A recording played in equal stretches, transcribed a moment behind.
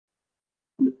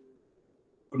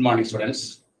Good morning,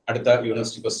 students. At the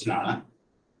university question,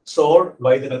 solved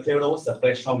by the method of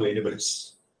separation of variables.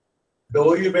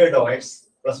 Dou u by dou x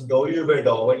plus dou u by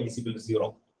dou y is equal to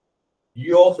 0.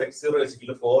 U of x0 is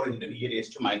equal to 4 into e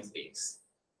raised to minus x.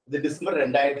 The December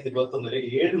 2020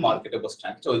 7 market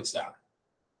question ചോദിച്ചതാണ്.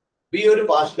 ഈ ഒരു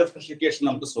partial differentiation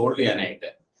നമുക്ക് solve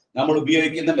ചെയ്യാനായിട്ട് നമ്മൾ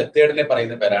ഉപയോഗിക്കുന്ന മെത്തേഡിനെ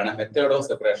പറയുന്ന പേരാണ് method of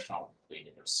separation of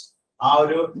variables. ആ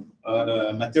ഒരു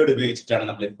മെത്തേഡ് ഉപയോഗിച്ചിട്ടാണ്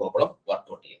നമ്മൾ ഈ പ്രോബ്ലം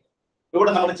വർക്ക്ഔട്ട് ചെയ്യുന്നത്.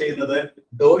 ഇവിടെ നമ്മൾ ചെയ്യുന്നത്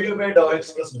ഡോ U by Dr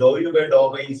X plus Dr U by Dr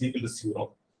Y is equal to 0.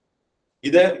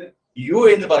 ഇത് യു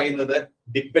എന്ന് പറയുന്നത്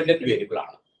ഡിപെൻഡന്റ് വേരിയബിൾ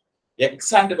ആണ്.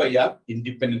 X and why are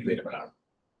independent variable ആണ്.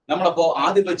 നമ്മളപ്പോ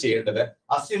ആദ്യം ചെയ്യേണ്ടത്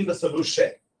assume the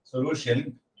solution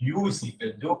U is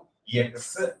equal to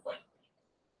X Y.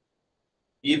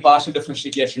 ഈ partial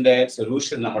ഡിഫറൻഷിയേഷന്റെ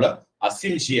solution നമ്മൾ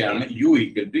അസ്യൂം ചെയ്യാണ് U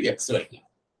equal to X Y.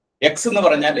 X എന്ന്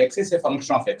പറഞ്ഞാൽ X is A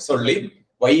function of X only,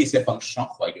 Y is A function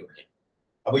of Y only.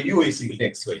 അപ്പൊ U is equal to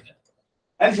X Y.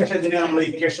 അതിനുശേഷം ഇതിനെ നമ്മൾ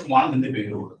equation 1 എന്ന്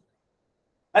പേര് കൊടുക്കും.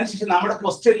 അതിനുശേഷം നമ്മുടെ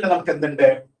ക്വസ്റ്റ്യനിൽ നമുക്ക് എന്തുണ്ട്?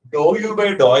 ഡോ യു ബൈ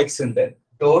ഡോ എക്സ് ഉണ്ട്,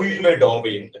 ഡോ യു ബൈ ഡോ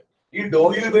വൈ ഉണ്ട്. ഈ ഡോ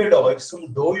യു ബൈ ഡോ എക്സും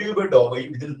ഡോ യു ബൈ ഡോ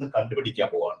വൈയും ഇതിൽ നിന്ന് കണ്ടുപിടിക്കാൻ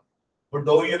പോവാണ്. അപ്പൊ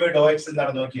ഡോ യു ബൈ ഡോ എക്സ്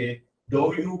എന്താണെന്ന് നോക്കിയേ. ഡോ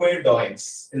യു ബൈ ഡോ എക്സ്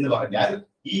എന്ന് പറഞ്ഞാൽ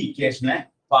ഈ ഇക്വേഷനെ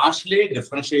partially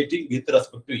differentiating with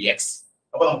respect to X.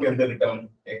 അപ്പൊ നമുക്ക് എന്ത് കിട്ടും?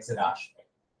 X dash.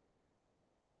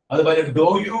 അതുപോലെ ഡോ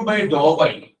യു ബൈ ഡോ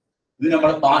വൈ ഇത്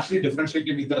നമ്മൾ partially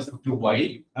differentiate with respect to Y,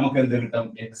 നമുക്ക് എന്ത് കിട്ടും?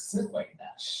 X Y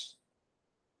dash.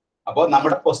 അപ്പോൾ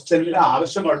നമ്മുടെ ക്വസ്റ്റ്യനിൽ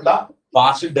ആവശ്യമുള്ള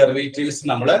പാർഷ്യൽ ഡെറിവേറ്റീവ്സ്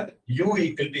നമ്മൾ യു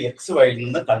ഈക്വൽ ടു എക്സ് വൈയിൽ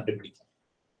നിന്ന് കണ്ടുപിടിക്കും.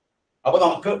 അപ്പൊ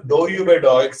നമുക്ക് ഡോ U by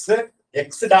Dr X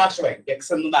X dash Y,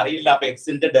 X എന്നൊന്നും അറിയില്ല, അപ്പൊ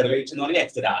എക്സിന്റെ ഡെറിവേറ്റീവ് എന്ന് പറഞ്ഞാൽ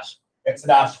X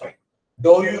dash Y.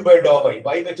 Dr U by Dr Y,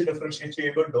 Y വെച്ച് ഡിഫറൻഷിയേറ്റ്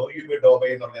ചെയ്യുമ്പോൾ ഡോ യു ബൈ ഡോ വൈ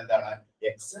എന്ന് പറഞ്ഞാൽ എന്താണ്?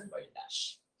 X Y dash.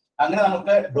 അങ്ങനെ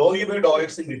നമുക്ക് ഡോ യു ബൈ ഡോ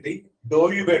എക്സും കിട്ടി, ഡോ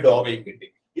യു ബൈ ഡോ വൈയും കിട്ടി.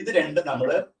 ഇത് രണ്ടും നമ്മൾ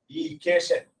ഈ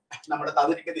ഇക്വേഷൻ, നമ്മുടെ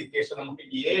തന്നിരിക്കുന്ന ഇക്വേഷൻ നമുക്ക്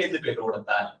എ എന്ന് പേര്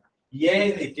കൊടുത്താൽ എ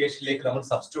എന്ന ഇക്വേഷനിലേക്ക് നമ്മൾ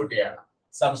സബ്സ്റ്റിറ്റ്യൂട്ട് ചെയ്യണം.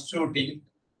 സബ്സ്റ്റിറ്റ്യൂട്ടിങ്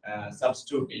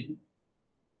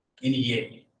ഇൻ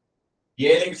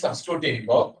എയിലേക്ക് സബ്സ്റ്റിറ്റ്യൂട്ട്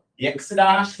ചെയ്യുമ്പോൾ X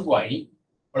dash Y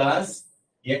plus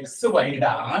X Y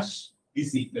dash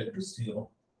is equal to 0.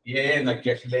 A എന്ന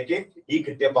ഇക്വേഷനിലേക്ക് ഈ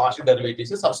കിട്ടിയ പാർഷ്യൽ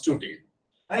ഡെറിവേറ്റീവ്സ് സബ്സ്റ്റിറ്റ്യൂട്ട് ചെയ്യുന്നു.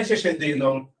 അതിനുശേഷം എന്ത്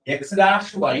ചെയ്യുന്നു? X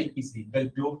dash Y is equal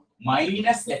to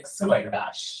minus X Y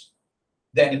dash.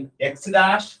 Then x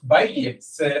dash by x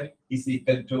is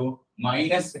equal to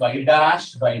minus y dash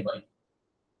by y.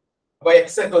 അപ്പോൾ x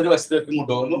ഒക്കെ ഒരു വശത്തേക്ക്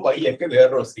ഇങ്ങോട്ട് പോകുന്നു, y ഒക്കെ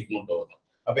വേറൊരു വശത്തേക്ക് ഇങ്ങോട്ട് പോകുന്നു.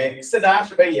 അപ്പൊ x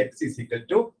dash by x is equal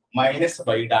to minus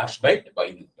y dash by y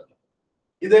കിട്ടുന്നു.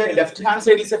 ഇത് left hand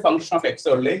side is A function of x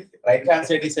only, right hand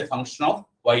side is A function of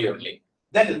y only.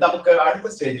 Then നമുക്ക് അടുത്ത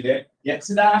സ്റ്റേജില് x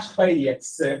dash by x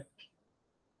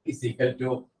is equal to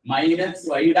minus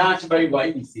y dash by y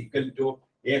is equal to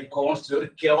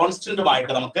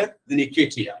കോൺസ്റ്റന്റുമായിട്ട് നമുക്ക് ഇതിനെ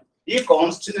equate ചെയ്യാം. ഈ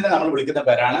കോൺസ്റ്റന്റിനെ നമ്മൾ വിളിക്കുന്ന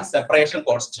പേരാണ് separation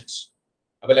constant.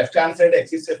 അപ്പൊ left hand side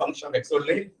X is A function of X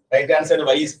only, right hand side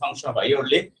Y is function of Y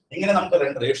only. ഇങ്ങനെ നമുക്ക്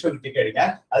രണ്ട് റേഷ്യോ കിട്ടിക്കഴിഞ്ഞാൽ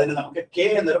അതിന് നമുക്ക് കെ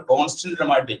എന്നൊരു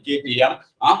കോൺസ്റ്റന്റുമായിട്ട് ഇക്വേറ്റ് ചെയ്യാം.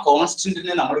 ആ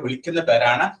കോൺസ്റ്റന്റിനെ നമ്മൾ വിളിക്കുന്ന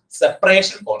പേരാണ്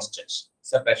സെപ്പറേഷൻ കോൺസ്റ്റന്റ്.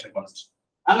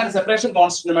 അങ്ങനെ സെപ്പറേഷൻ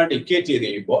കോൺസ്റ്റന്റുമായിട്ട് ഇക്വേറ്റ് ചെയ്ത്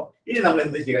കഴിയുമ്പോൾ ഇനി നമ്മൾ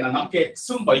എന്ത് ചെയ്യണം? നമുക്ക്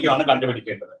എക്സും വൈയും ആണ്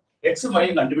കണ്ടുപിടിക്കേണ്ടത്. എക്സും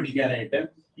വൈയും കണ്ടുപിടിക്കാനായിട്ട്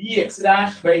ഈ X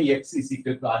dash by X is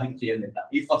equal to ആദ്യം ചെയ്യുന്നില്ല,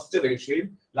 ഈ ഫസ്റ്റ് റേഷ്യോയും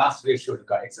ലാസ്റ്റ് റേഷ്യോ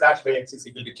എടുക്കുക. X dash by X is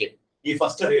equal to K. ഈ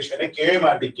ഫസ്റ്റ് റേഷ്യോനെ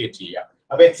കെയുമായിട്ട് ഇക്വേറ്റ് ചെയ്യുക.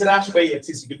 അപ്പൊ X dash by X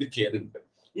is equal to K കിട്ടും.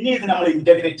 ഇനി ഇത് നമ്മൾ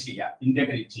ഇന്റഗ്രേറ്റ് ചെയ്യുമ്പോൾ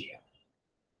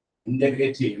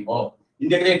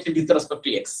integrate with respect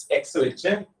to X, X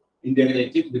വെച്ച്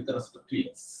integrate with respect to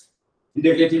X.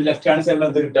 Integrative left hand സൈഡിൽ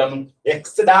എന്ത് കിട്ടും?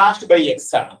 എക്സ് ഡാഷ് ബൈ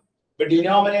എക്സ് ആണ്. ഇപ്പൊ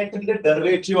ഡിനോമിനേറ്ററിന്റെ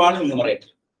ഡെറിവേറ്റീവ് ആണ് ന്യൂമറേറ്റർ.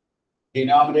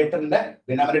 ഡിനോമിനേറ്റർ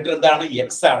എന്താണ്?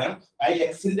 എക്സ് ആണ്. ആ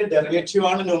എക്സിന്റെ ഡെറിവേറ്റീവ്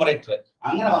ആണ് ന്യൂമറേറ്റർ.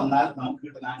 അങ്ങനെ വന്നാൽ നമുക്ക്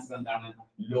കിട്ടുന്ന ആൻസർ എന്താണ്?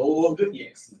 Log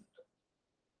X.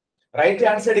 Right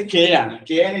hand side K ആണ്.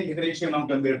 കെ ഇന്റഗ്രേറ്റ് ചെയ്യുമ്പോൾ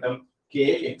നമുക്ക് എന്ത് കിട്ടും? കെ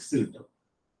എക്സ് കിട്ടും.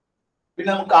 പിന്നെ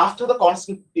നമുക്ക് after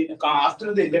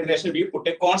the integration we put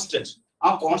a constant. ആ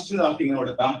കോൺസ്റ്റന്റ് നമുക്ക് ഇങ്ങനെ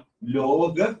കൊടുക്കാം,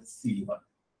 ലോഗ് C1.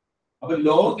 അപ്പൊ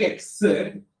log X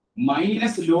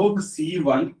minus log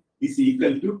C1 is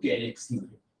equal to kx.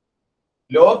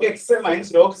 Log x minus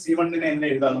log C1 എന്ന്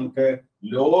എഴുതാം നമുക്ക്.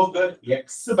 log x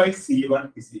by C1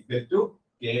 is equal to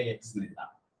kx എന്ന്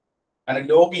എഴുതാം. കാരണം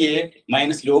log a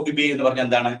minus log b എന്ന് പറഞ്ഞാൽ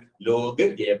എന്താണ്? log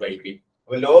a by b.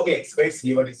 അപ്പോൾ log x by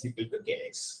C1 is equal to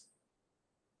kx.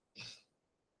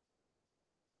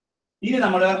 ഇനി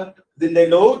നമ്മൾ ഇതിന്റെ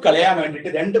log കളയാൻ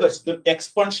വേണ്ടിയിട്ട് രണ്ട് വശത്തും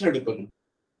എക്സ്പോണൻഷ്യൽ എടുക്കുന്നു.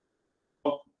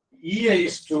 e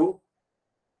raised to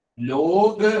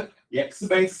log x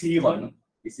by C1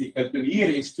 is equal to e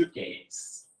raised to kx.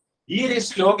 e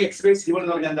raised to log x by C1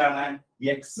 എന്ന് പറഞ്ഞാൽ എന്താണ്?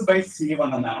 x by C1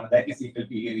 എന്നാണ്. That is equal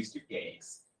to e raised to kx.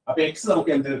 അപ്പൊ x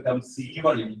നമുക്ക് എന്ത് കിട്ടും?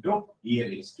 C1 into e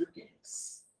raised to kx.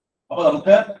 അപ്പൊ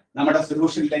നമുക്ക് നമ്മുടെ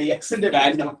സൊല്യൂഷനിലെ എക്സിന്റെ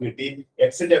വാല്യൂ നമുക്ക് കിട്ടി.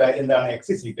 എക്സിന്റെ വാല്യൂ എന്താണ്?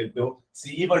 X is equal to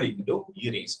C1 into E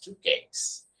raise to kx.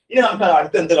 ഇനി നമുക്ക്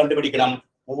അടുത്ത് എന്ത് കണ്ടുപിടിക്കണം?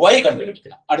 y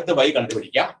കണ്ടുപിടിക്കണം. അടുത്ത് y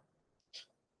കണ്ടുപിടിക്കാം.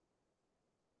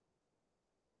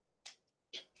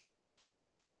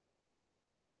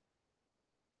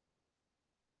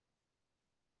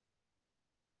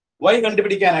 y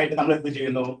കണ്ടുപിടിക്കാനായിട്ട് നമ്മൾ എന്ത്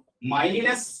ചെയ്യുന്നു?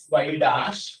 Minus y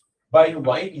dash by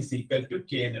y is equal to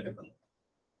k എന്ന് എടുക്കുന്നു.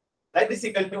 That is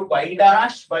equal to y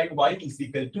dash by y is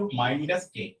equal to minus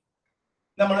k.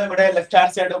 നമ്മൾ ഇവിടെ ലെഫ്റ്റ്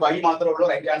ഹാൻഡ് സൈഡ് y മാത്രമേ ഉള്ളൂ,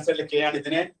 റൈറ്റ് ഹാൻഡ് സൈഡിൽ k ആണ്.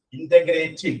 ഇതിനെ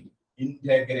integrating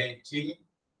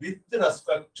with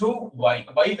respect to y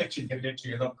വെച്ച് ഇന്റഗ്രേറ്റ്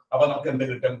ചെയ്യുന്നു. അപ്പൊ നമുക്ക് എന്ത്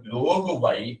കിട്ടും? log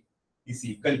y is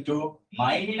equal to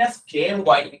minus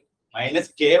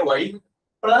ky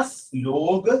plus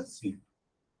log c.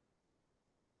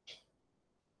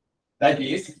 That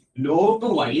is log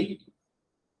y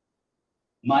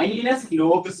minus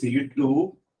log C2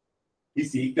 is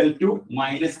equal to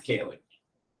minus ky.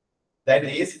 That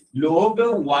is log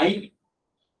y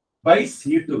by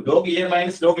C2. Log a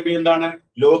minus log b എന്താണ്?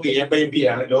 log a by b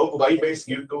ആണ്. log y by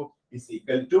C2 is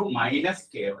equal to minus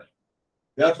ky.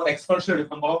 Therefore expression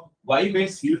എടുക്കുമ്പോൾ y by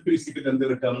C2 is equal to എന്ത്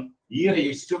കിട്ടും? e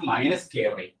raised to minus ky.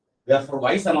 Therefore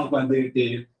y സമം എന്ത് കിട്ടി?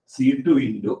 C2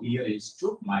 into e raised to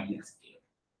minus ky.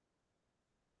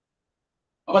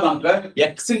 അപ്പൊ നമുക്ക്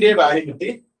എക്സിന്റെ value കിട്ടി,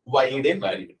 വൈയുടെയും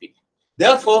വാല്യൂ കിട്ടി.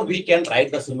 Therefore we can write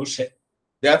the solution.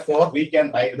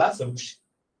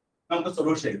 നമുക്ക്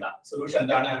സൊല്യൂഷൻ എഴുതാം. സൊല്യൂഷൻ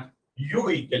എന്താണ്? u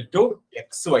equal to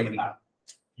xy എന്നാണ്.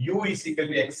 u is equal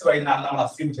to xy എന്നാണ് നമ്മൾ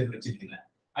അസ്യൂം ചെയ്ത് വെച്ചിരിക്കുന്നത്.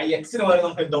 ആ എക്സിന് പകരം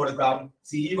നമുക്ക് എന്ത് കൊടുക്കാം?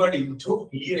 C1 into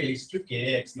e raised to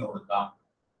kx എന്ന് കൊടുക്കാം.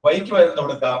 വൈക്ക് പകരം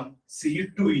കൊടുക്കാം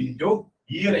C2 into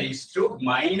e raised to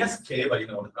minus ky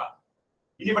എന്ന് കൊടുക്കാം.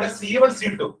 ഇനി ഇവിടെ C1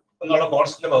 C2 എന്നുള്ള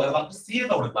കോൺസ്റ്റന്റ് പകരം നമുക്ക് c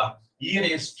എന്ന് കൊടുക്കാം. e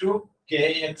raised to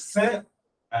kx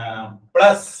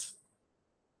plus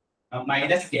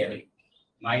minus ky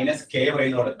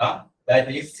എന്ന് കൊടുക്കാം. That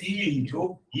is c into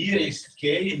e raised to k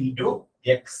into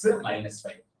x minus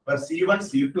 5. അപ്പോൾ C1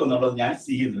 C2 എന്നുള്ളത് ഞാൻ c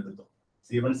എന്ന് എടുത്തു.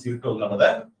 C1 C2 എന്നുള്ളത്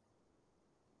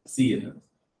c എന്ന് എടുത്തു.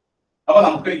 അപ്പൊ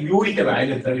നമുക്ക് u ന്റെ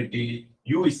വാല്യൂ എത്ര കിട്ടി?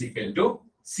 u is equal to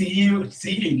c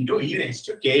into e raised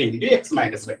to k into x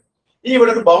minus 5. ഇനി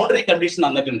ഇവിടെ ഒരു ബൗണ്ടറി കണ്ടീഷൻ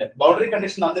തന്നിട്ടുണ്ട്. ബൗണ്ടറി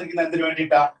കണ്ടീഷൻ തന്നിരിക്കുന്നത് എന്തിനു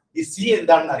വേണ്ടിയിട്ടാ? ഈ സി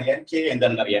എന്താണെന്ന് അറിയാൻ, കെ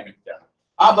എന്താണെന്ന് അറിയാൻ വേണ്ടിയിട്ടാണ്.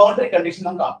 ആ ബൗണ്ടറി കണ്ടീഷൻ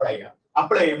നമുക്ക് അപ്ലൈ ചെയ്യാം.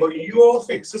 അപ്ലൈ ചെയ്യുമ്പോൾ u of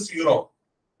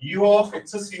x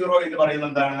 0 എന്ന് പറയുന്നത്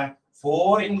എന്താണ്?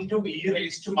 4 into e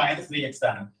raised to minus 3x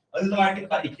ആണ്. അതുമായിട്ട്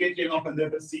ഇക്വേറ്റ് ചെയ്യുമ്പോൾ നമുക്ക് എന്ത്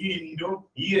കിട്ടും? c into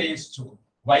e raised to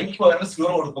y ക്ക് പകരം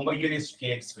 0 കൊടുക്കുമ്പോൾ e raised to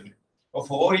kx വരും. അപ്പോൾ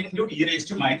 4 into e raised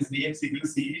to minus 3x equal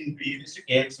c into e raised to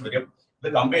kx വരും. ഇത്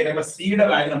കമ്പയർ ചെയ്യുമ്പോൾ സിയുടെ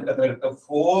വാല്യൂ നമുക്ക് എത്ര കിട്ടും?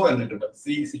 4 എന്ന് കിട്ടും. c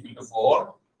is equal to 4.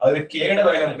 അതിൽ കെയുടെ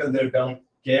വാല്യൂ നമുക്ക് എന്ത് കിട്ടും?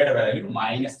 കെയുടെ വാല്യൂ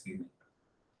 -3.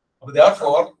 അപ്പോൾ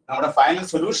therefore നമ്മുടെ final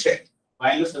solution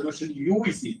u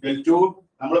is equal to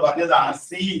നമ്മൾ പറഞ്ഞതാണ് c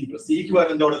into c ക്ക്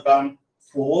പകരം എന്ത് കൊടുക്കാം?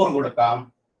 4 കൊടുക്കാം.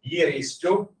 e raised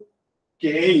to k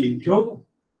into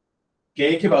k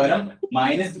ക്ക് പകരം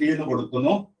 -3 എന്ന്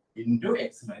കൊടുക്കുന്നു into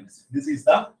x minus. This is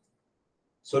the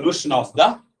solution of the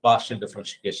partial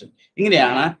differentiation.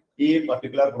 ഇങ്ങനെയാണ് ഈ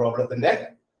പർട്ടിക്കുലർ പ്രോബ്ലത്തിന്റെ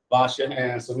പാർഷ്യൽ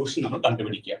സൊല്യൂഷൻ നമ്മൾ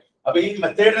കണ്ടുപിടിക്കുക. അപ്പൊ ഈ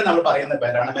മെത്തേഡിനെ നമ്മൾ പറയുന്ന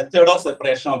പേരാണ് method of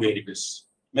separation of variables.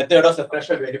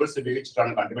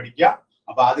 ഉപയോഗിച്ചിട്ടാണ് കണ്ടുപിടിക്കുക.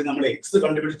 അപ്പൊ ആദ്യം നമ്മൾ എക്സ്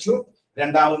കണ്ടുപിടിച്ചു,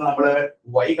 രണ്ടാമത് നമ്മൾ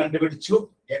y കണ്ടുപിടിച്ചു.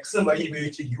 എക്സ് y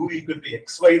ഉപയോഗിച്ച് u equal to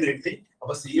xy എന്ന് എഴുതി.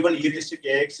 അപ്പൊ C1 e raised to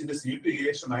kx into C2 e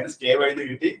raised to minus ky എന്ന്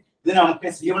കിട്ടി. ഇതിന് നമുക്ക്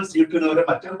C1 C2 എന്ന് പറയുന്ന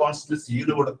മറ്റൊരു കോൺസ്റ്റന്റ് c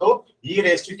എന്ന് കൊടുത്തു. e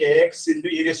raised to kx into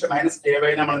e raised to minus ky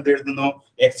നമ്മൾ എന്ത് എഴുതുന്നു?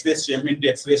 x raised to m into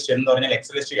x raised to n എന്ന് പറഞ്ഞാൽ x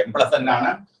raised to m plus n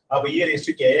ആണ്. അപ്പൊ e raised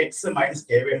to kx minus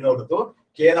ky എന്ന് കൊടുത്തു.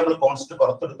 k നമ്മൾ കോൺസ്റ്റന്റ്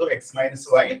പുറത്തെടുത്തു, x minus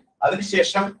y.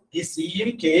 അതിനുശേഷം ഈ സിയും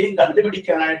കെയും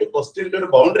കണ്ടുപിടിക്കാനായിട്ട് ക്വസ്റ്റ്യനിൽ ഒരു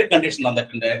ബൗണ്ടറി കണ്ടീഷൻ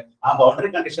തന്നിട്ടുണ്ട്. ആ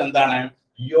ബൗണ്ടറി കണ്ടീഷൻ എന്താണ്?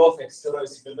 e of x0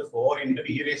 is equal to 4 into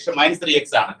e raised to minus 3x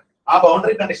ആണ്. ആ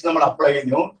ബൗണ്ടറി കണ്ടീഷൻ നമ്മൾ അപ്ലൈ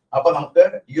ചെയ്യുന്നു. അപ്പൊ നമുക്ക്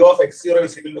e of x0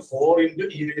 is equal to 4 into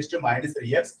e raised to minus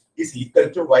 3x is equal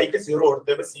to y ക്ക് 0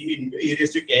 കൊടുത്തപ്പോൾ c into e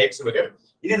raised to kx വരും.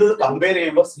 ഇനി ഇത് കമ്പയർ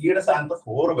ചെയ്യുമ്പോൾ സിയുടെ സ്ഥാനത്ത്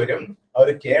 4 വരും,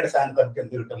 ഒരു കെയുടെ സ്ഥാനത്ത് നമുക്ക്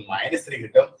എന്ത് കിട്ടും? -3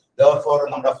 കിട്ടും. Therefore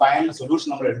നമ്മുടെ ഫൈനൽ സൊല്യൂഷൻ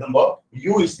നമ്മൾ എഴുതുമ്പോൾ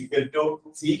u is equal to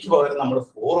c ക്ക് പകരം നമ്മൾ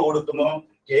 4 കൊടുക്കുന്നു,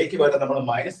 k ക്ക് പകരം നമ്മൾ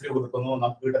 -3 കൊടുക്കുന്നു.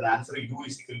 നമുക്ക് കിട്ടുന്ന answer u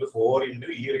is equal to 4 into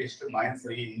e raised to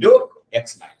 -3 into x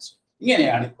minus 1.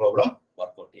 ഇങ്ങനെയാണ് ഈ പ്രോബ്ലം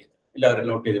വർക്ക്ഔട്ട് ചെയ്യുന്നത്. എല്ലാവരും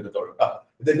നോട്ട് ചെയ്തെടുത്തോളൂ.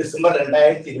 ഇത് ഡിസംബർ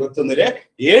 2021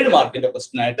 7 മാർക്കിന്റെ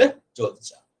ക്വസ്റ്റ്യൻ ആയിട്ട്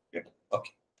ചോദിച്ചാണ്.